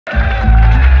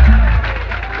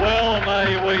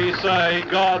we say,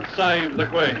 God save the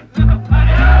Queen.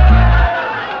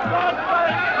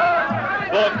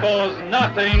 Because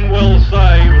nothing will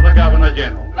save the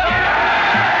Governor-General.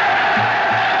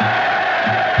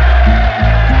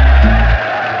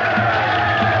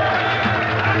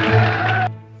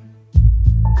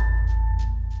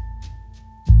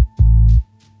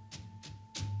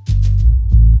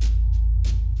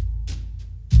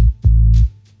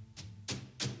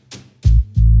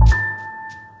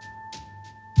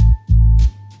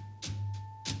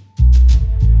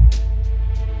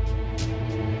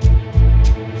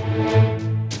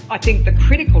 I think the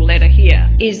critical letter here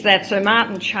is that Sir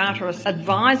Martin Charteris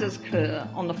advises Kerr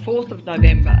on the 4th of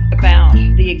November about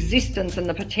the existence and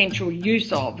the potential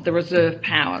use of the reserve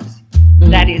powers.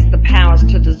 That is, the powers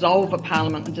to dissolve a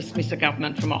parliament and dismiss a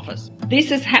government from office. This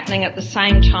is happening at the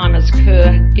same time as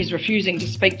Kerr is refusing to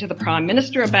speak to the Prime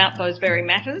Minister about those very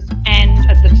matters, and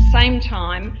at the same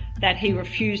time that he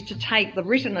refused to take the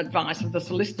written advice of the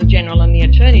Solicitor General and the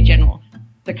Attorney General,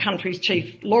 the country's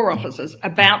chief law officers,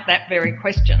 about that very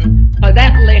question. So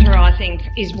that letter, I think,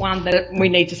 is one that we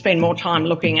need to spend more time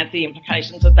looking at the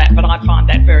implications of that, but I find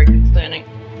that very concerning.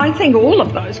 I think all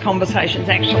of those conversations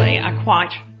actually are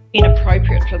quite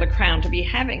inappropriate for the Crown to be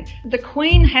having. The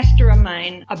Queen has to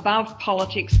remain above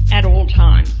politics at all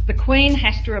times. The Queen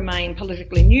has to remain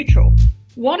politically neutral.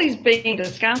 What is being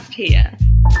discussed here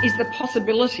is the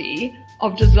possibility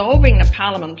of dissolving the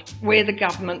Parliament where the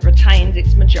government retains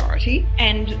its majority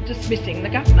and dismissing the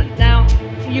government. Now,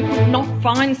 you could not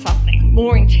find something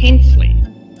more intensely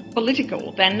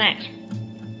political than that.